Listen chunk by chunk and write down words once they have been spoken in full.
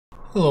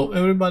Hello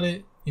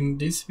everybody, in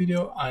this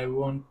video I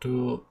want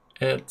to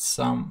add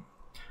some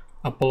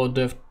Apollo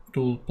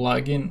Devtools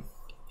plugin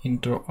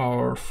into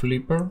our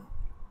Flipper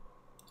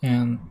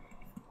and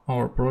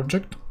our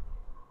project.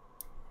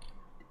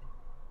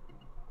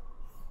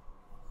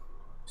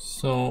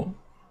 So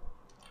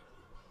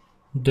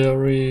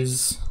there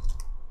is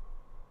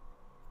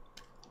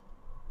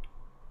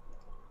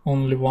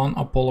only one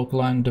Apollo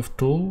client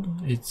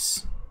DevTool.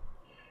 It's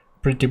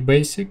pretty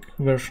basic,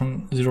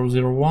 version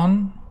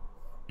 001,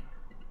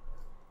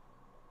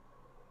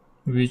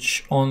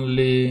 which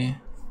only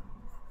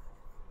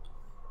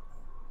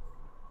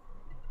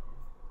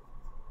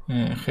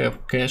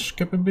have cache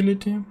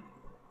capability,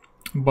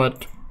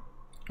 but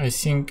I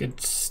think it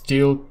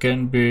still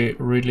can be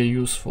really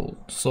useful.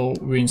 So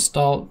we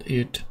installed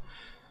it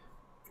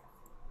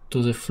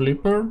to the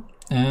Flipper,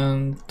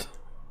 and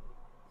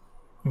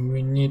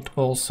we need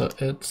also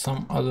add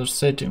some other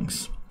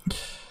settings.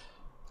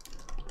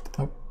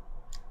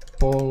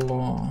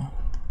 Apollo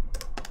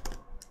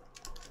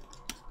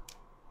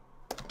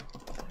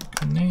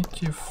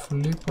Native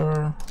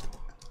Flipper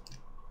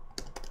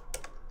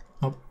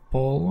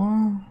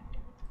Apollo.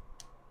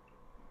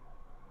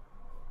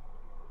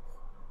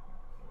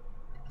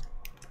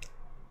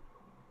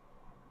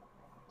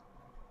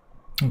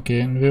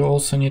 Okay, and we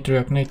also need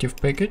React Native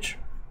package.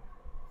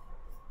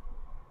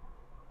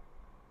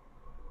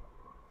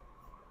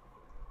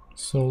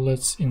 So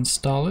let's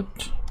install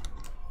it.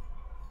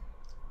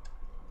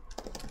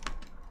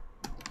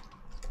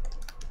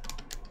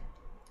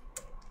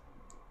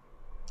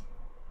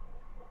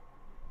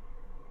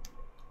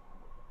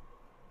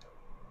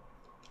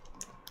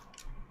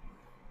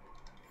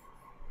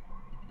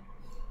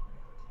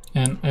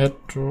 And add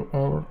to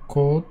our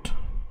code.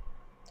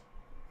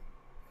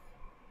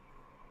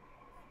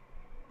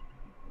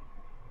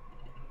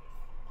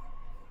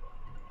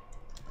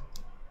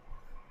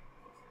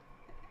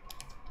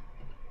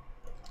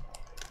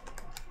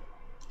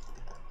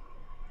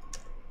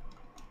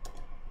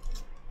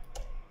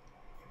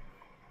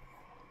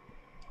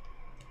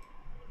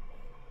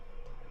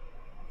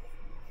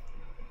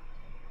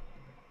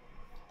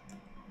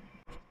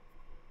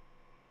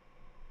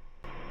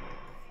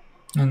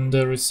 And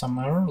there is some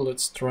error.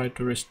 Let's try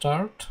to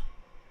restart.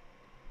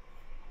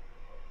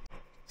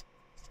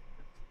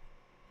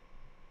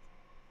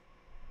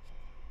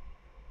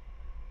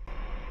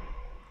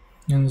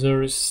 And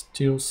there is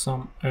still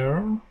some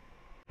error.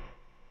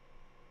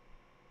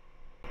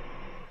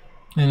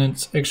 And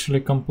it's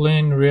actually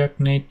complain React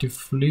Native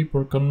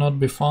Flipper cannot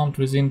be found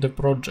within the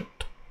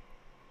project.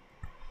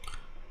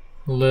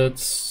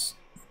 Let's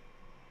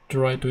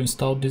try to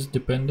install this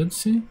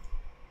dependency.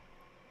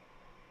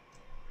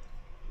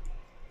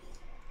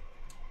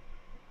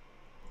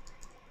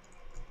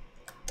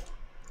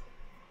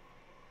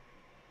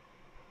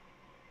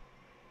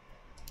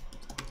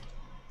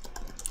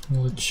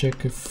 Let's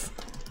check if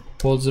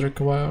pods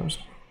requires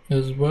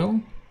as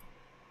well.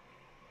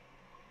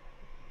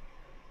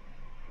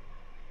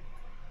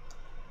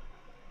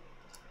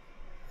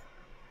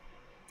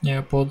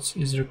 Yeah, pods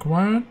is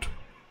required.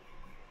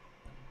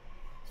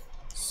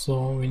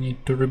 So we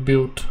need to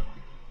rebuild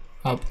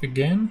up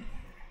again.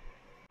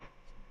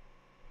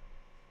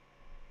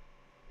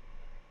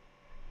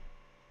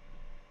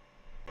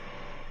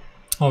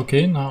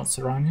 Okay, now it's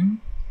running.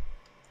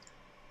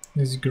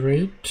 It's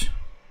great.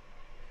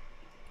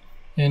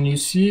 And you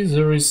see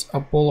there is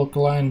Apollo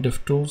client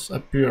DevTools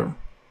appear.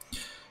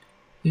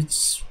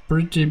 It's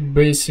pretty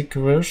basic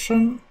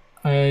version.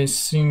 I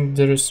think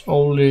there is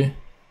only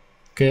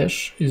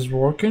cache is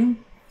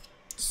working.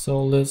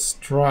 So let's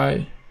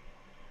try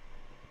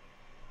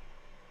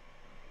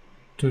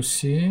to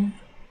see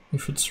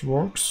if it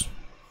works.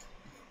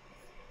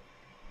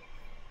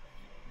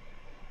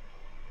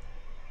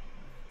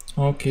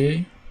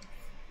 Okay,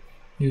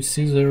 you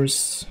see there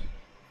is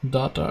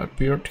data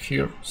appeared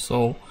here,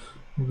 so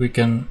we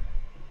can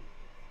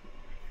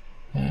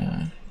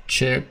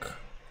check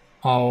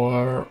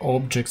our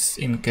objects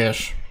in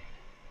cache.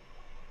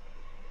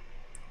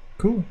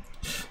 Cool.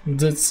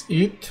 That's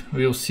it.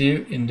 We'll see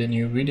you in the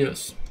new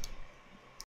videos.